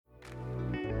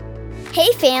Hey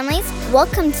families,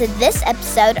 welcome to this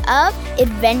episode of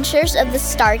Adventures of the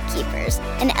Star Keepers,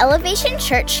 an Elevation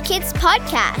Church Kids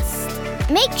podcast.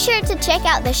 Make sure to check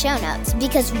out the show notes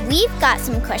because we've got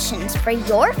some questions for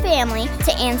your family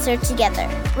to answer together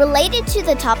related to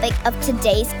the topic of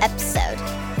today's episode.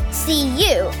 See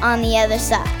you on the other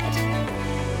side.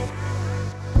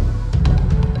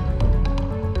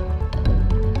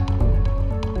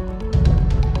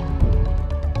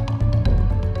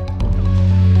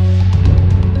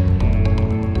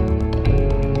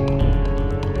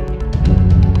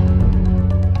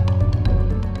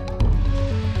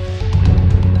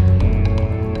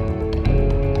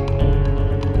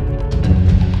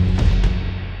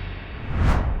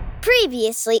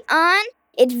 Previously on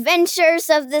Adventures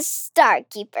of the Star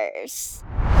Keepers.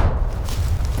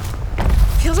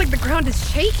 Feels like the ground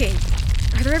is shaking.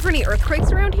 Are there ever any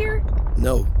earthquakes around here?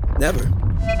 No, never.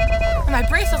 My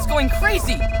bracelet's going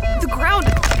crazy. The ground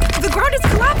is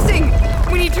collapsing.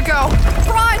 We need to go.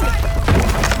 Run!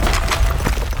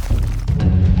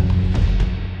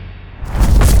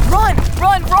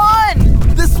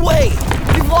 Run! This way!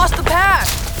 We've lost the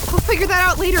path. We'll figure that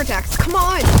out later, Dex. Come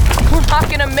on. We're not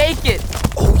gonna make it.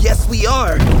 Oh, yes, we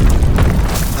are.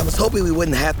 I was hoping we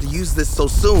wouldn't have to use this so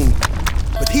soon.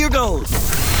 But here goes.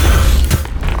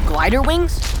 Glider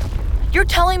wings? You're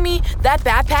telling me that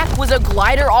backpack was a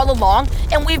glider all along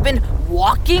and we've been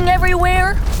walking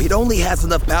everywhere? It only has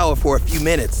enough power for a few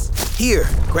minutes. Here,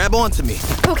 grab onto me.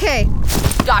 Okay.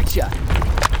 Gotcha.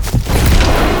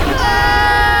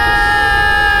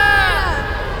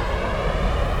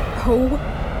 Oh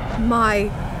my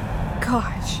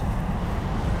gosh.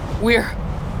 We're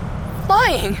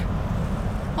flying.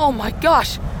 Oh my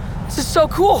gosh. This is so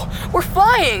cool. We're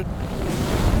flying.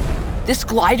 This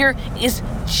glider is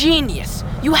genius.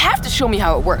 You have to show me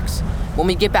how it works. When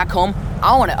we get back home,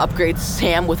 I want to upgrade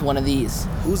Sam with one of these.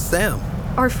 Who's Sam?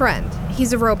 Our friend.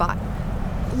 He's a robot.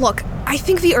 Look, I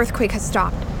think the earthquake has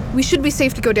stopped. We should be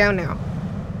safe to go down now.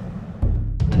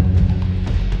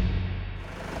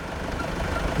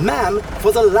 Ma'am,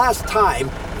 for the last time,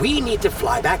 we need to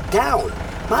fly back down.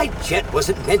 My jet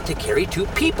wasn't meant to carry two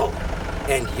people.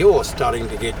 And you're starting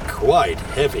to get quite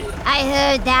heavy. I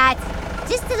heard that.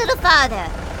 Just a little farther.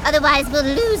 Otherwise, we'll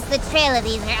lose the trail of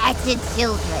these ratchet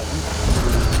children.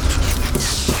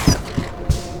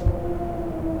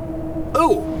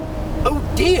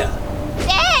 Oh dear.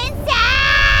 Vincent!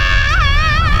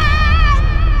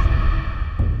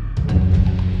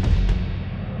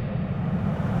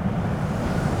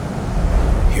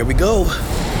 Here we go.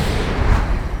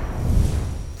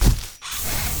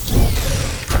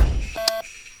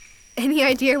 Any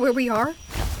idea where we are?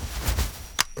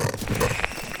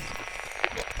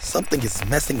 Something is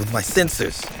messing with my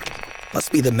sensors.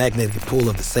 Must be the magnetic pull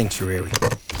of the sanctuary.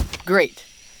 Great.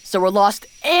 So we're lost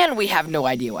and we have no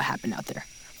idea what happened out there.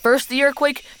 First the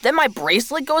earthquake, then my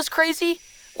bracelet goes crazy?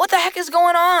 What the heck is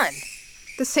going on?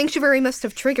 The sanctuary must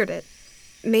have triggered it.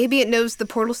 Maybe it knows the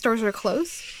portal stars are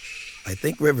close? I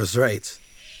think River's right.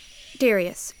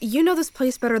 Darius, you know this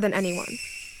place better than anyone.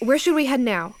 Where should we head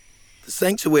now? The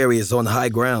sanctuary is on high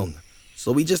ground,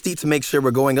 so we just need to make sure we're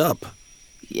going up.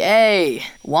 Yay!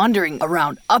 Wandering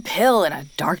around uphill in a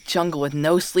dark jungle with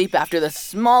no sleep after the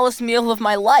smallest meal of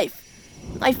my life.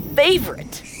 My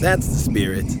favorite. That's the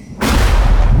spirit.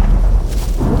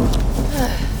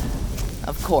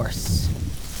 Of course.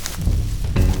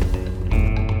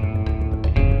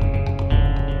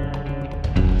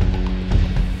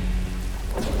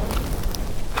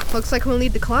 Looks like we'll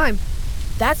need to climb.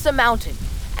 That's a mountain,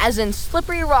 as in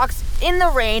slippery rocks in the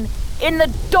rain, in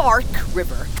the dark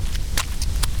river.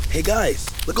 Hey guys,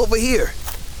 look over here.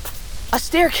 A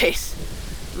staircase.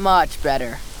 Much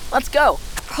better. Let's go.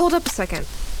 Hold up a second.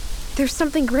 There's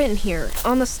something written here,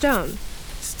 on the stone.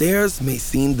 Stairs may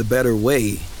seem the better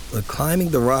way, but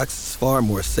climbing the rocks is far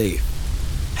more safe.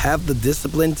 Have the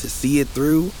discipline to see it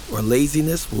through, or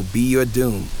laziness will be your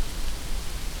doom.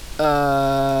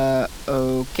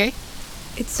 Okay.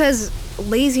 It says,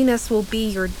 laziness will be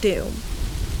your doom.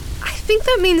 I think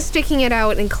that means sticking it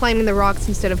out and climbing the rocks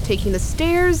instead of taking the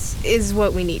stairs is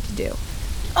what we need to do.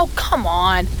 Oh, come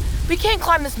on. We can't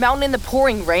climb this mountain in the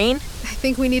pouring rain. I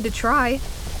think we need to try.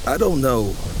 I don't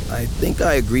know. I think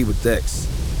I agree with Dex.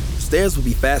 Stairs will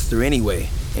be faster anyway,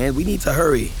 and we need to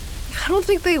hurry. I don't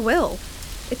think they will.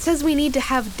 It says we need to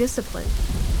have discipline.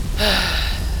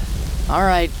 All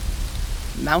right.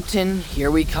 Mountain, here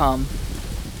we come.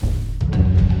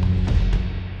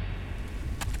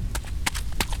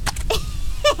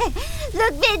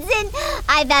 Look, Vincent,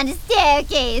 I found a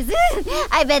staircase.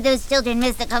 I bet those children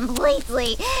missed it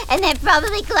completely, and they're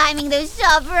probably climbing those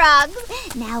sharp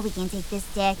rocks. Now we can take this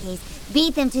staircase,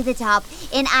 beat them to the top,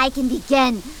 and I can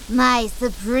begin my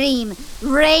supreme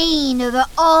reign over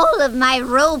all of my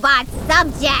robot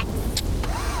subjects.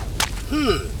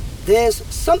 There's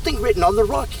something written on the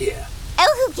rock here.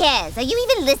 Oh, who cares? Are you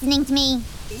even listening to me?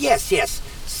 Yes.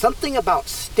 Something about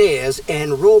stairs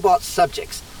and robot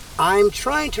subjects. I'm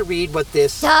trying to read what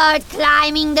this... Start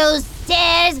climbing those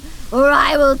stairs, or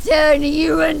I will turn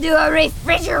you into a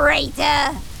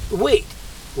refrigerator. Wait,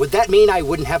 would that mean I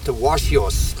wouldn't have to wash your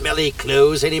smelly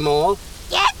clothes anymore?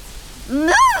 Get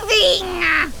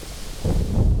moving!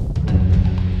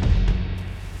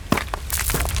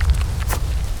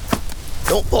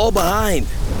 Don't fall behind.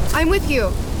 I'm with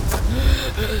you.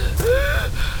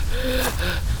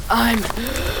 I'm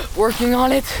working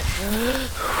on it.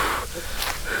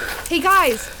 Hey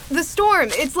guys, the storm,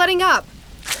 it's letting up.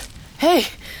 Hey,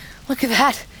 look at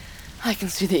that. I can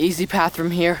see the easy path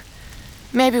from here.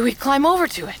 Maybe we climb over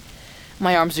to it.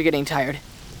 My arms are getting tired.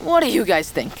 What do you guys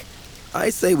think? I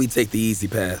say we take the easy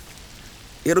path.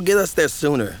 It'll get us there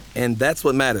sooner, and that's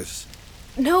what matters.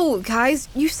 No, guys,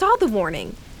 you saw the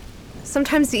warning.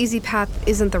 Sometimes the easy path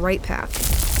isn't the right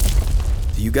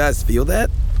path. Do you guys feel that?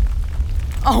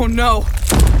 Oh no!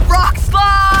 Rock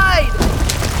slide!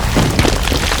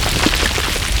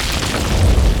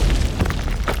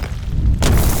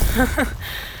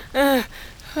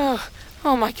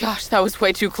 Oh my gosh, that was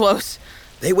way too close.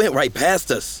 They went right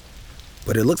past us,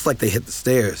 but it looks like they hit the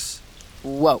stairs.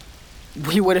 Whoa.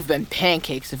 We would have been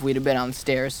pancakes if we'd have been on the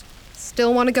stairs.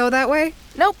 Still want to go that way?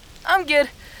 Nope, I'm good.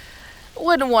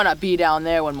 Wouldn't want to be down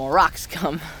there when more rocks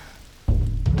come.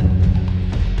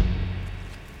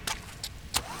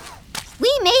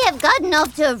 We may have gotten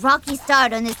off to a rocky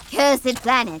start on this cursed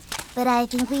planet, but I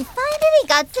think we finally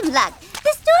got some luck.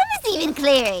 The storm is even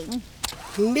clearing.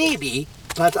 Maybe,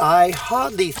 but I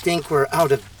hardly think we're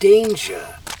out of danger.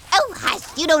 Oh,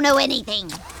 hush, you don't know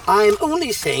anything. I'm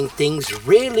only saying things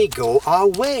rarely go our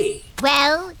way.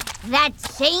 Well, that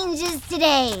changes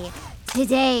today.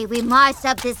 Today we marched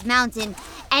up this mountain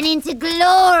and into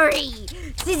glory.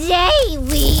 Today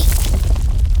we...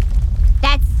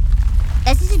 That's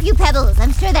just a few pebbles.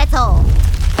 I'm sure that's all.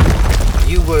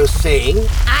 You were saying?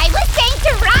 I was saying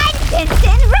to run,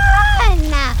 Vincent, run!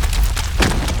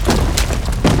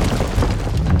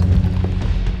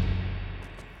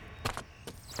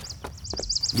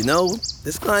 You know,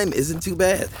 this climb isn't too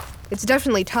bad. It's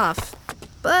definitely tough,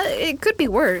 but it could be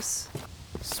worse.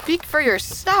 Speak for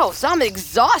yourselves. I'm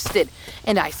exhausted,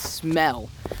 and I smell.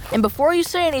 And before you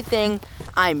say anything,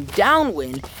 I'm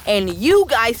downwind, and you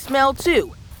guys smell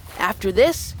too. After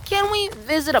this, can we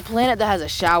visit a planet that has a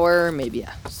shower, maybe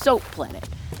a soap planet?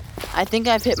 I think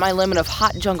I've hit my limit of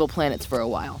hot jungle planets for a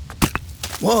while.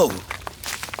 Whoa,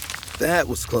 that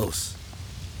was close.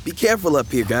 Be careful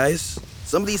up here, guys.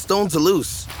 Some of these stones are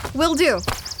loose. Will do.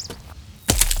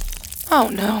 Oh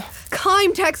no.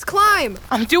 Climb, Tex, climb!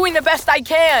 I'm doing the best I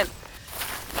can.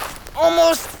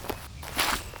 Almost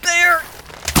there.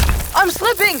 I'm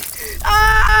slipping.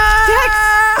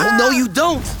 Ah! Oh, no, you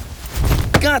don't.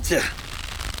 Gotcha.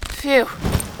 Phew.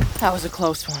 That was a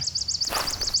close one.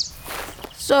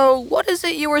 So, what is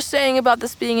it you were saying about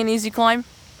this being an easy climb?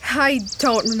 I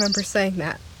don't remember saying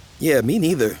that. Yeah, me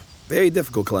neither. Very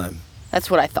difficult climb. That's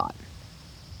what I thought.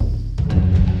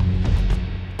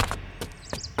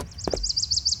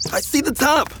 I see the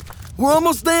top. We're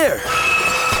almost there.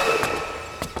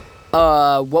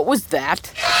 What was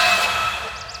that?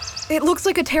 It looks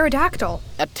like a pterodactyl.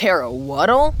 A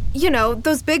pterodactyl? You know,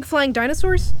 those big flying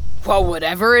dinosaurs? Well,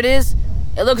 whatever it is,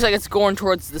 it looks like it's going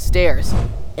towards the stairs.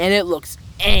 And it looks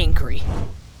angry.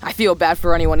 I feel bad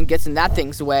for anyone who gets in that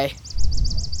thing's way.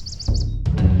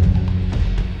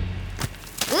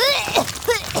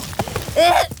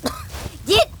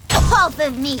 Get off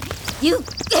of me, you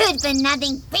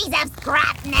good-for-nothing piece of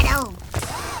scrap metal!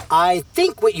 I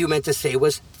think what you meant to say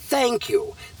was thank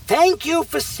you. Thank you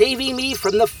for saving me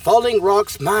from the falling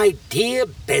rocks, my dear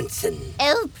Benson.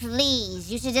 Oh, please,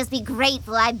 you should just be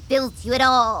grateful I built you at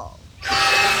all.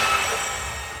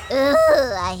 Ugh,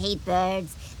 I hate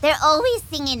birds. They're always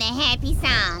singing a happy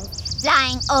song,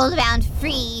 flying all around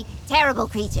free, terrible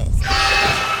creatures.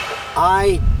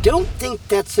 I don't think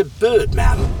that's a bird,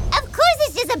 ma'am. Of course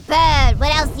it's just a bird.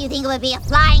 What else do you think it would be, a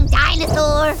flying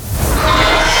dinosaur?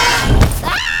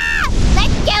 Ah! Let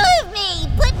go of me!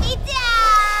 Put me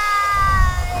down!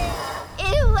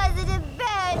 It wasn't a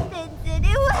bird, Benson.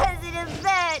 It wasn't a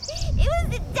bird. It was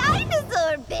a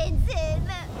dinosaur, Benson.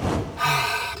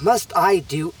 Must I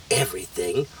do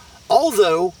everything?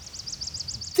 Although,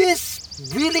 this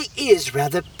really is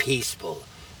rather peaceful,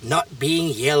 not being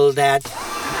yelled at.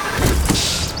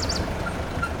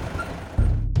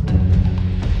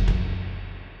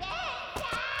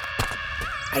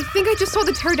 I think I just saw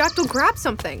the pterodactyl grab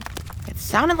something. It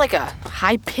sounded like a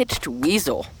high-pitched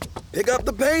weasel. Pick up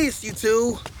the pace, you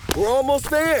two. We're almost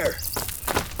there.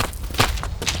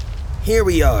 Here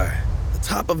we are, the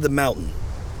top of the mountain.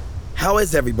 How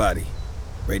is everybody?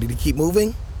 Ready to keep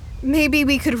moving? Maybe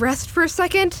we could rest for a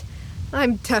second?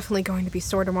 I'm definitely going to be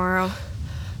sore tomorrow.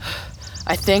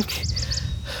 I think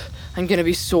I'm gonna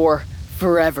be sore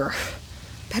forever.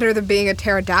 Better than being a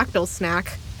pterodactyl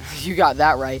snack. You got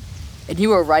that right. And you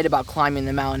were right about climbing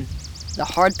the mountain. The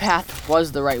hard path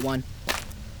was the right one.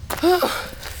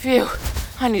 Phew,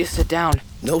 I need to sit down.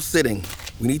 No sitting.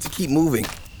 We need to keep moving.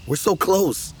 We're so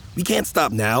close. We can't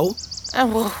stop now.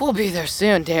 And we'll be there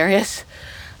soon, Darius.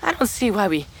 I don't see why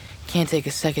we can't take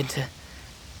a second to,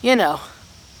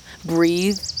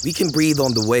 breathe. We can breathe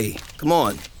on the way. Come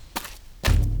on.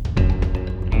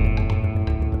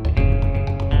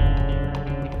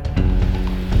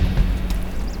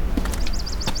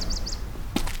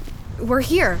 We're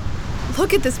here.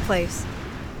 Look at this place.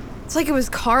 It's like it was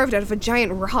carved out of a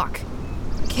giant rock.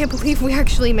 I can't believe we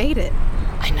actually made it.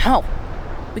 I know.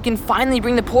 We can finally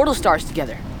bring the portal stars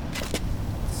together.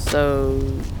 So,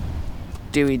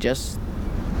 do we just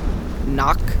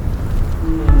knock?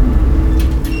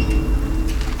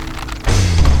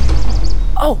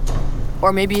 Oh,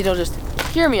 or maybe it'll just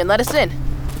hear me and let us in.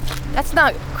 That's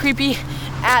not creepy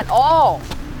at all.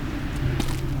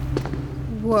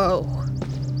 Whoa.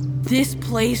 This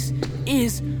place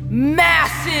is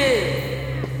massive!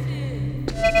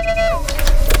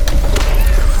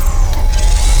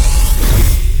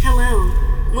 Hello.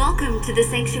 Welcome to the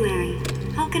sanctuary.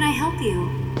 How can I help you?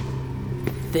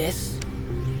 This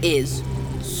is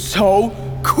so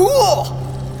cool!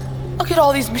 Look at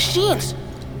all these machines.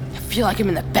 I feel like I'm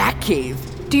in the Batcave.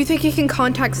 Do you think you can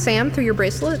contact Sam through your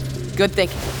bracelet? Good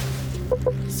thinking.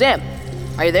 Sam,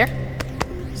 are you there?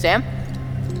 Sam?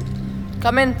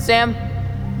 Come in, Sam.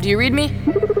 Do you read me?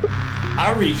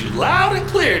 I read you loud and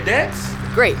clear, Dex.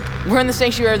 Great. We're in the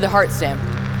Sanctuary of the Heart, Sam.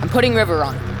 I'm putting River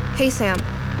on. Hey, Sam.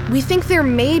 We think there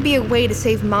may be a way to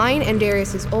save mine and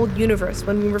Darius's old universe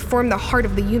when we reform the heart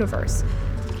of the universe.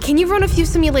 Can you run a few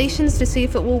simulations to see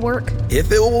if it will work?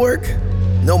 If it will work,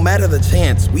 no matter the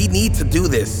chance, we need to do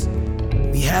this.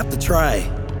 We have to try.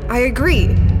 I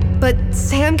agree, but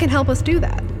Sam can help us do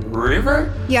that.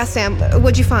 River? Yeah, Sam,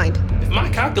 what'd you find? If my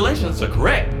calculations are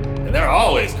correct, and they're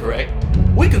always correct,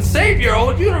 we can save your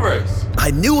old universe.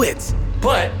 I knew it!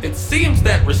 But it seems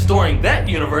that restoring that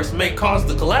universe may cause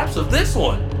the collapse of this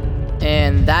one.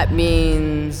 And that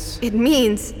means... It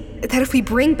means that if we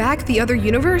bring back the other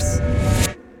universe,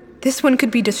 this one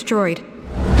could be destroyed.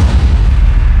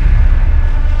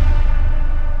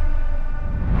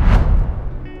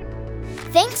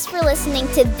 Thanks for listening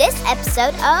to this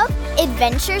episode of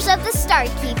Adventures of the Star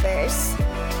Keepers.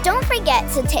 Don't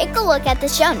forget to take a look at the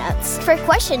show notes for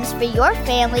questions for your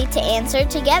family to answer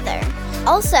together.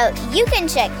 Also, you can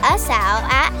check us out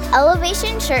at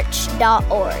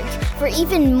elevationchurch.org for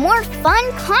even more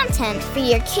fun content for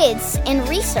your kids and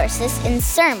resources and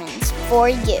sermons for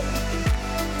you.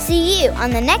 See you on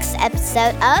the next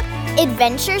episode of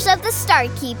Adventures of the Star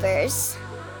Keepers.